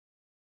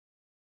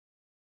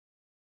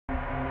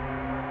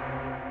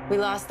We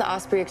lost the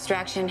Osprey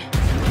extraction.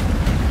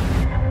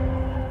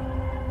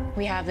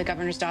 We have the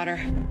governor's daughter.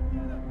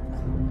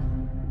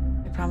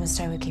 We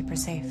promised I would keep her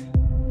safe.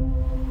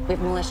 We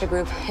have a militia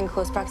group in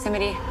close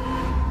proximity.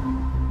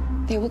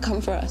 They will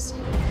come for us. I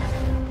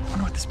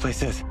wonder what this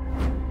place is.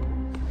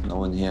 No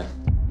one here.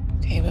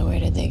 Okay, but where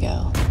did they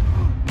go?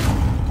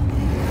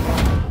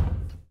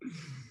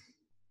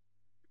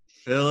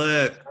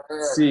 Philip.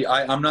 See,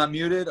 I'm not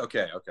muted?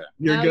 Okay.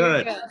 You're Now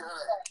good. You're good.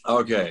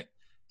 Okay.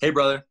 Hey,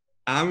 brother.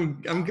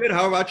 I'm good.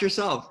 How about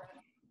yourself?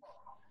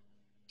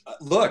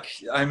 Look,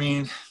 I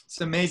mean, it's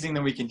amazing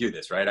that we can do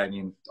this, right? I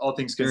mean, all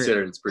things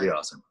considered, it's pretty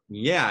awesome.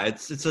 Yeah,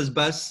 it's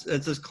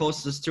as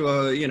closest to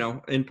a,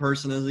 in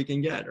person as it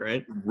can get,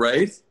 right?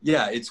 Right?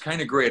 Yeah, it's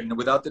kind of great. And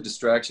without the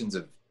distractions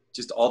of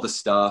just all the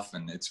stuff,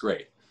 and it's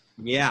great.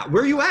 Yeah.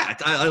 Where are you at?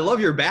 I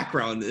love your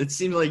background. It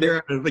seems like you're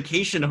at a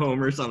vacation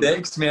home or something.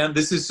 Thanks, man.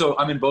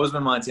 I'm in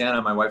Bozeman,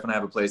 Montana. My wife and I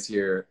have a place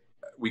here.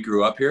 We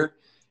grew up here,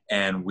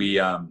 and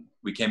we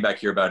came back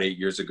here about 8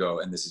 years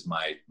ago, and this is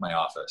my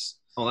office.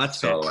 Oh,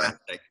 that's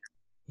fantastic.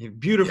 You have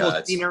beautiful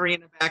scenery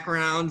in the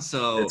background.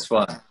 So it's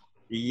fun.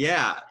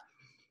 Yeah.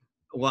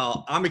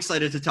 Well, I'm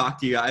excited to talk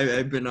to you.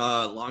 I've been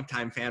a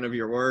longtime fan of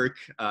your work.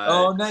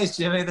 Oh, nice,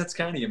 Jimmy. That's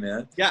kind of you,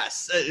 man.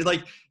 Yes.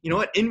 You know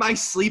what? In My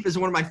Sleep is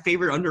one of my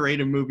favorite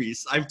underrated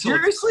movies.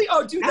 Seriously?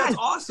 Oh, dude, that's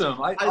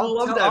awesome. I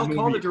love that movie.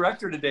 I'll call the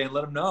director today and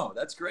let him know.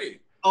 That's great.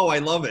 Oh, I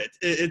love it.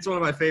 It's one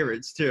of my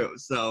favorites, too.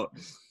 So,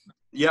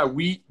 yeah,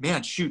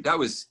 that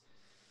was,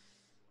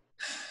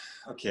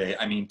 okay,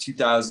 I mean,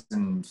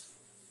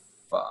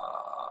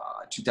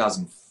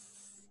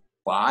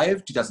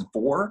 2005,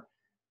 2004.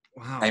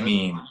 Wow. I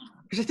mean,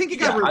 because I think it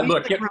got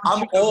released. Look,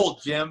 I'm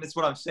old, Jim. That's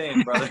what I'm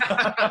saying, brother.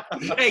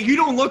 Hey, you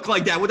don't look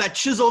like that with that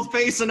chiseled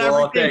face and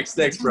everything.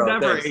 Thanks, bro.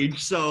 Never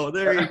age. So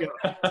there you go.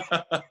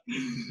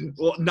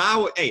 Well,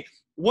 now, hey,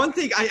 one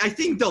thing I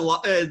think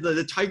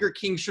the Tiger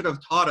King should have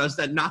taught us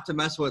that not to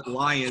mess with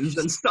lions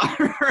and stuff,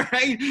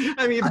 right?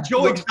 I mean, if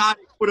Joe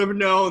Exotic would have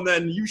known,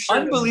 then you should.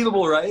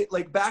 Unbelievable, right?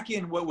 Like back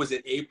in, what was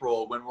it,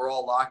 April, when we're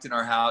all locked in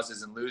our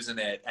houses and losing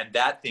it, and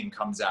that thing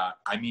comes out.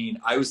 I mean,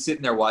 I was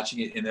sitting there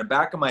watching it, and in the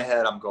back of my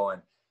head, I'm going,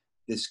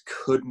 this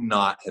could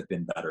not have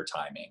been better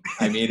timing.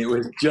 I mean, it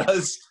was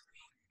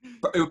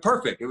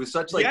perfect. It was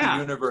such the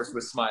universe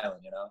was smiling,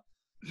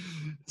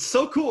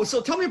 So cool. So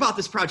tell me about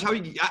this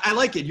project. I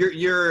like it.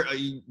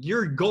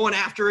 You're going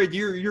after it.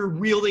 You're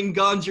wielding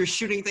guns. You're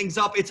shooting things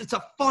up. It's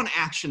a fun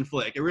action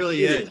flick. It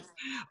really is.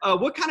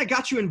 What kind of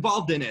got you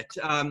involved in it?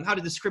 How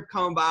did the script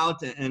come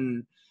about?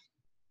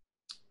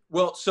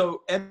 Well,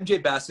 so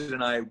MJ Bassett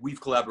and I, we've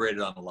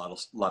collaborated on a lot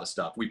of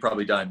stuff. We've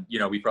probably done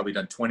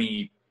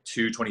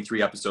 22,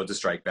 23 episodes of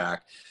Strike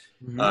Back.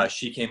 Mm-hmm.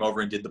 She came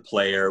over and did The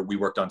Player. We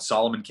worked on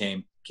Solomon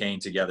Kane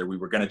together. We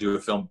were going to do a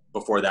film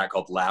before that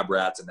called Lab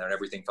Rats, and then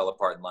everything fell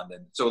apart in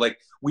London. So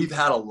we've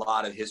had a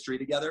lot of history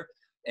together.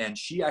 And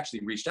she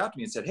actually reached out to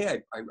me and said,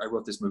 hey, I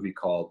wrote this movie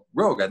called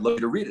Rogue. I'd love you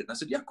to read it. And I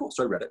said, yeah, cool.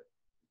 So I read it.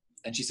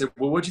 And she said,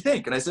 well, what'd you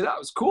think? And I said, oh, it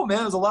was cool,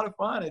 man. It was a lot of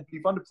fun. It'd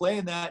be fun to play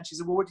in that. And she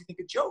said, well, what'd you think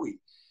of Joey?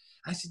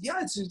 I said,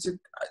 yeah, it's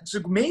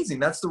amazing.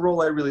 That's the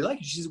role I really like.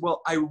 And she said,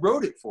 well, I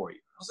wrote it for you.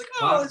 I was like,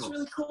 oh, that's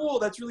really cool.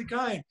 That's really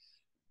kind.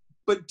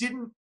 But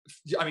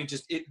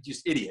just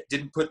idiot.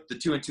 Didn't put the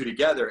two and two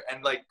together.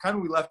 And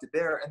we left it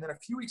there. And then a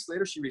few weeks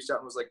later, she reached out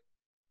and was like,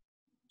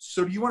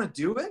 so do you want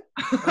to do it?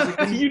 I was like,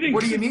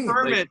 what do you mean?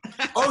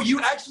 Oh, you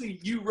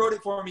wrote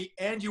it for me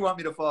and you want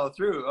me to follow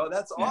through. Oh,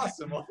 that's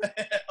awesome.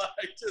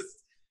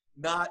 Just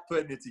not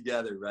putting it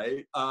together.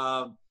 Right.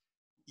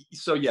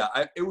 So yeah,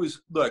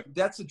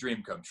 that's a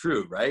dream come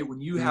true, right?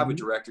 When you have a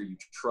director you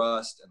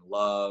trust and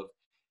love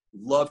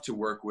to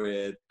work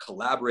with,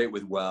 collaborate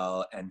with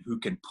well, and who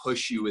can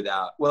push you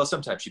without, well,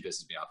 sometimes she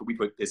pisses me off, but we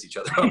piss each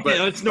other off.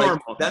 But it's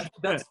normal.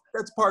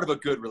 That's part of a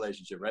good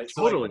relationship, right?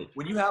 So totally.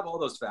 When you have all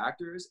those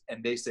factors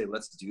and they say,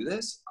 let's do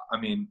this, I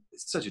mean,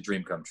 it's such a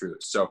dream come true.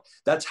 So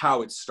that's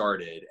how it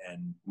started.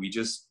 And we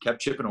just kept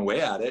chipping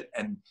away at it.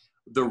 And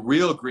the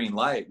real green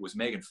light was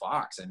Megan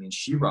Fox. I mean,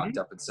 she rocked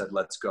up and said,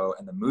 let's go.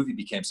 And the movie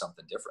became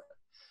something different.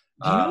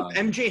 Do you know if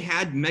MJ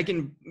had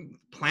Megan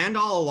planned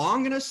all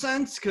along in a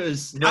sense?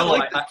 Because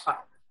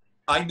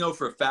I know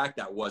for a fact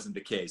that wasn't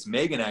the case.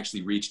 Megan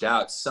actually reached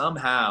out.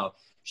 Somehow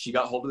she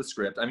got hold of the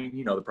script. I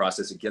mean, the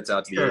process. It gets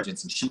out to the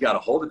agents, and she got a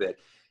hold of it.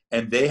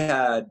 And they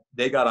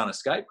got on a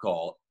Skype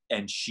call,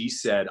 and she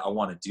said, I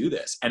want to do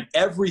this. And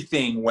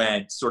everything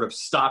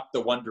stopped the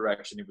one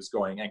direction it was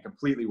going and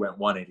completely went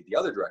 180 the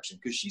other direction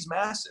because she's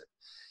massive.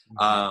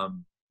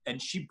 And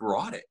she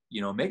brought it,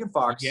 Megan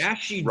Fox. Yeah,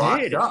 she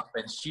rocked did. up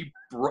and she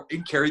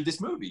carried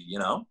this movie,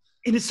 And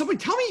did someone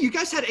tell me you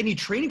guys had any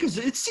training? Because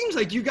it seems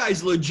like you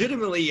guys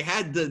legitimately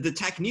had the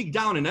technique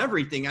down and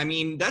everything. I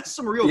mean, that's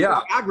some real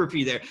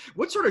choreography there.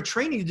 What sort of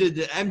training did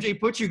MJ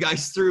put you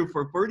guys through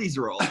for these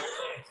roles?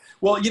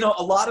 Well,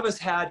 a lot of us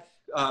had,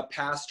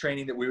 past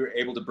training that we were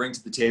able to bring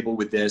to the table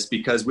with this,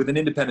 because with an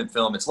independent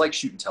film, it's like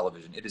shooting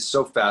television. It is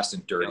so fast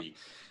and dirty,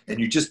 and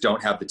you just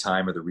don't have the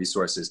time or the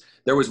resources.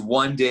 There was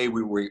one day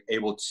we were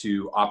able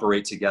to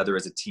operate together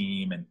as a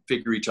team and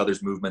figure each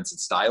other's movements and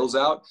styles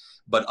out.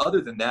 But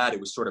other than that, it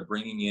was sort of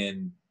bringing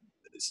in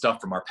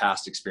stuff from our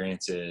past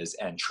experiences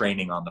and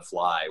training on the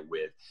fly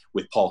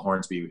with Paul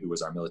Hornsby, who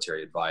was our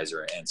military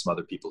advisor, and some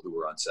other people who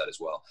were on set as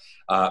well.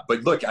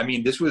 But look, I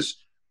mean, this was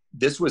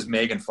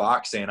Megan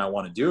Fox saying, I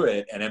want to do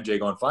it. And MJ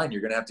going, fine,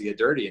 you're going to have to get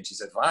dirty. And she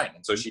said, fine.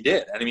 And so she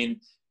did. And I mean,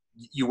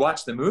 you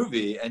watch the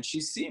movie and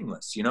she's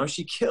seamless, you know,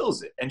 she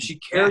kills it and she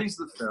carries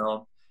the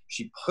film.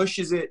 She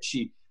pushes it.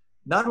 She,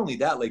 not only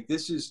that, like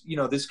this is, you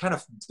know, this kind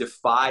of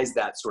defies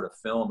that sort of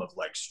film of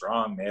like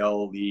strong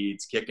male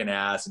leads kicking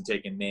ass and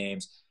taking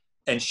names.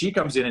 And she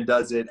comes in and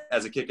does it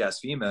as a kick-ass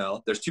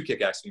female. There's two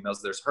kick-ass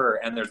females. There's her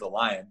and there's the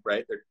lion,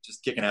 right? They're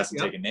just kicking ass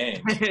and taking names.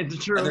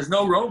 It's true. And there's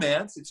no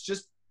romance. It's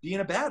just being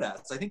a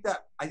badass. I think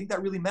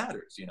that really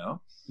matters, you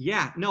know?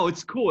 Yeah, no,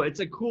 it's cool. It's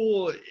a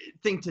cool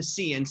thing to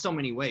see in so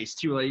many ways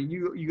too. Like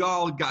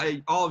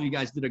all of you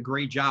guys did a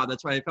great job.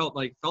 That's why I felt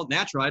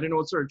natural. I didn't know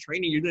what sort of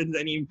training you did,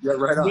 any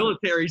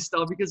military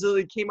stuff, because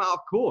it came out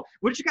cool.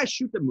 When did you guys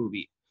shoot the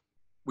movie?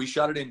 We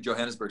shot it in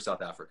Johannesburg,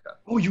 South Africa.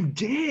 Oh, you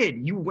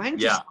did? You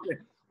went to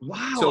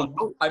Wow.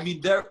 So, I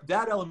mean,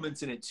 that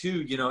element's in it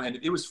too, you know, and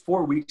it was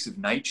 4 weeks of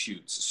night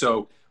shoots.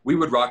 So we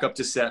would rock up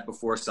to set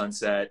before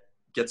sunset,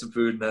 get some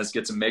food in us,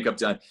 get some makeup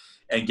done,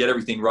 and get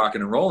everything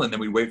rocking and rolling. Then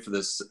we wait for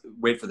the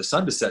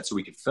sun to set so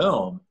we could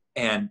film.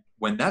 And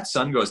when that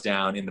sun goes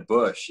down in the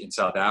bush in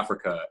South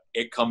Africa,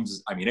 it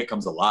comes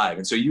alive.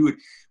 And so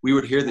we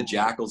would hear the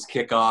jackals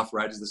kick off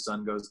right as the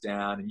sun goes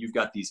down. And you've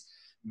got these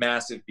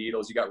massive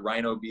beetles, you got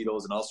rhino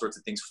beetles and all sorts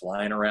of things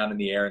flying around in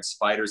the air, and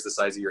spiders the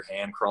size of your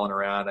hand crawling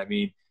around. I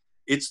mean,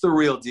 it's the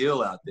real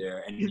deal out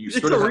there, and you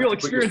sort of have to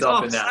put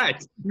yourself in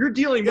that. You're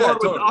dealing more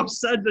with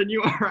offset than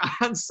you are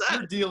on set.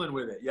 You're dealing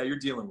with it. Yeah, you're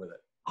dealing with it.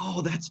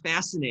 Oh, that's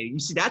fascinating. You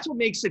see, that's what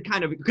makes it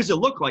kind of, because it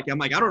looked like, I'm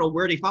like, I don't know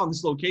where they found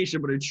this location,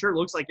 but it sure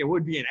looks like it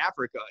would be in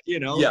Africa, you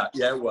know? Yeah,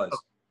 it was.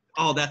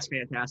 Oh, that's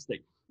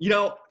fantastic. You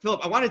know,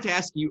 Philip, I wanted to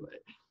ask you,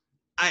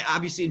 I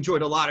obviously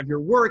enjoyed a lot of your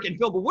work. And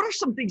Phil, but what are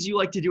some things you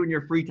like to do in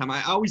your free time?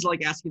 I always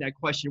like asking that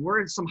question. What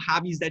are some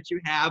hobbies that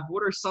you have?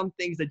 What are some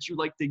things that you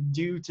like to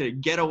do to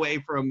get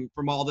away from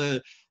all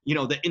the, you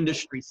know, the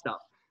industry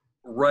stuff?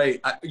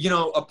 Right. You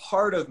know, a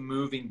part of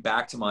moving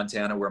back to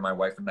Montana, where my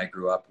wife and I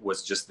grew up,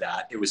 was just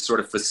that. It was sort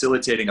of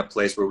facilitating a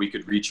place where we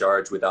could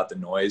recharge without the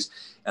noise.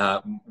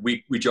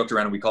 We joked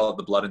around and we call it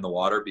the blood in the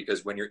water,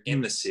 because when you're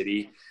in the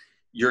city,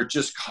 you're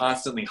just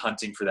constantly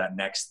hunting for that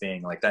next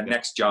thing, like that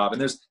next job.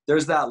 And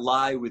there's that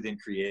lie within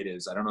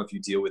creatives. I don't know if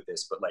you deal with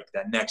this, but like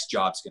that next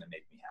job's going to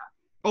make me happy.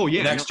 Oh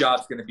yeah. The next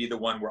job's going to be the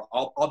one where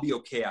I'll be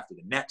okay after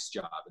the next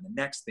job and the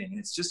next thing. And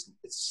it's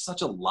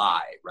such a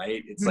lie,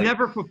 right? It's you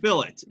never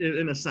fulfill it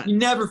in a sense. You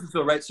never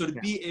fulfill, right? So to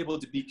be able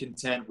to be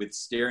content with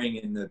staring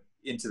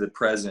into the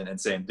present and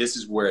saying, this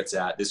is where it's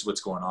at, this is what's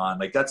going on.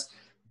 Like that's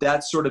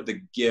sort of the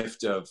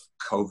gift of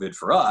COVID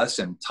for us,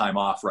 and time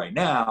off right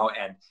now,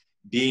 and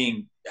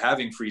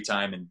having free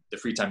time. And the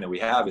free time that we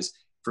have is,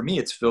 for me,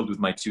 it's filled with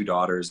my 2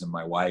 daughters and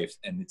my wife,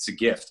 and it's a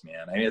gift,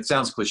 man. I mean, it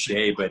sounds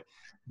cliche, but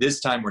this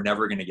time we're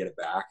never going to get it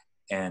back.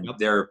 And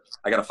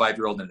I got a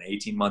 5-year-old and an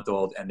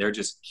 18-month-old, and they're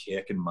just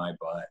kicking my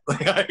butt.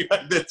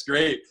 That's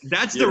great.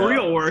 That's the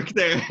real work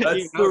there.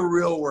 That's the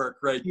real work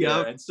right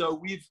there. And so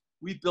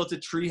we've built a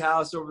tree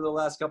house over the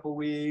last couple of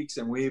weeks,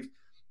 and we're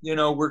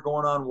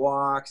going on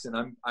walks, and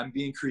I'm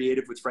being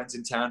creative with friends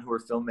in town who are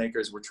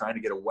filmmakers. We're trying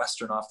to get a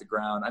Western off the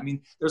ground. I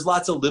mean, there's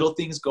lots of little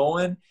things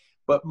going,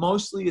 but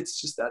mostly it's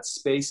just that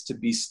space to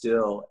be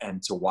still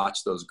and to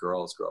watch those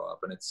girls grow up.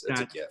 And it's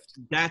a gift.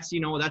 That's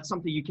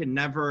something you can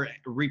never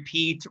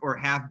repeat or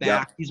have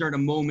back. Yep. These are the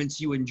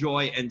moments you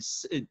enjoy and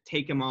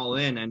take them all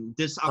in. And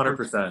this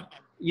 100%.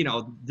 You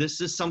know,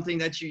 this is something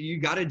that you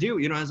got to do,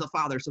 you know, as a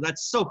father. So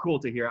that's so cool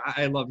to hear.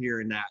 I love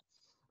hearing that.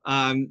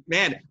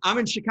 Man, I'm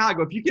in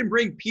Chicago. If you can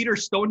bring Peter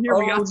Stone here,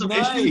 we got some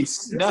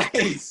issues.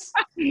 Nice.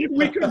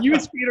 We could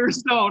use Peter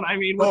Stone. I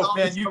mean,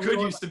 you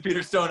could use some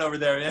Peter Stone over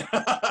there, man.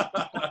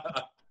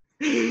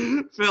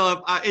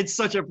 Philip, it's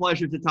such a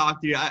pleasure to talk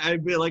to you.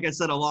 I've been, like I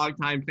said, a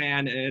longtime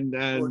fan. And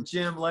well,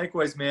 Jim,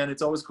 likewise, man.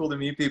 It's always cool to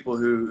meet people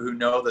who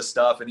know the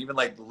stuff, and even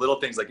like the little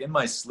things, like in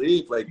my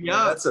sleep. Like,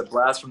 man, that's a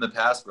blast from the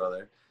past,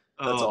 brother.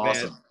 That's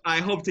awesome. Man. I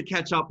hope to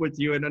catch up with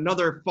you, and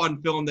another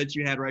fun film that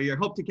you had right here.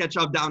 Hope to catch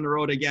up down the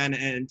road again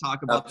and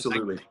talk about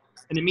Absolutely.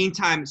 In the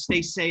meantime,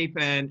 stay safe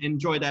and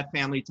enjoy that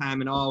family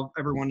time, and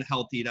everyone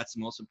healthy. That's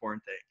the most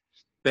important thing.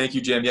 Thank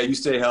you, Jim. Yeah, you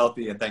stay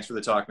healthy, and thanks for the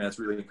talk, man. It's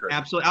really encouraging.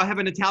 Absolutely. I'll have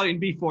an Italian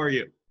beef for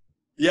you.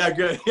 Yeah,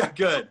 good. Yeah,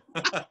 good.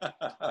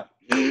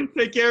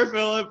 Take care,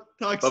 Philip.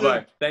 Talk soon.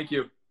 Bye-bye. Thank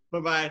you.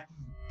 Bye-bye.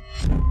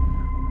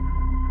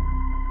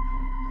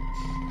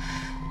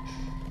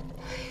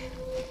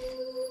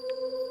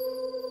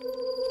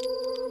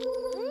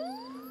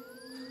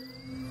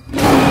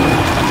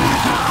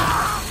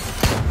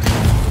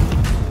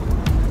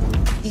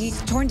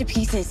 He's torn to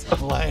pieces. The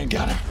lion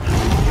got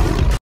him.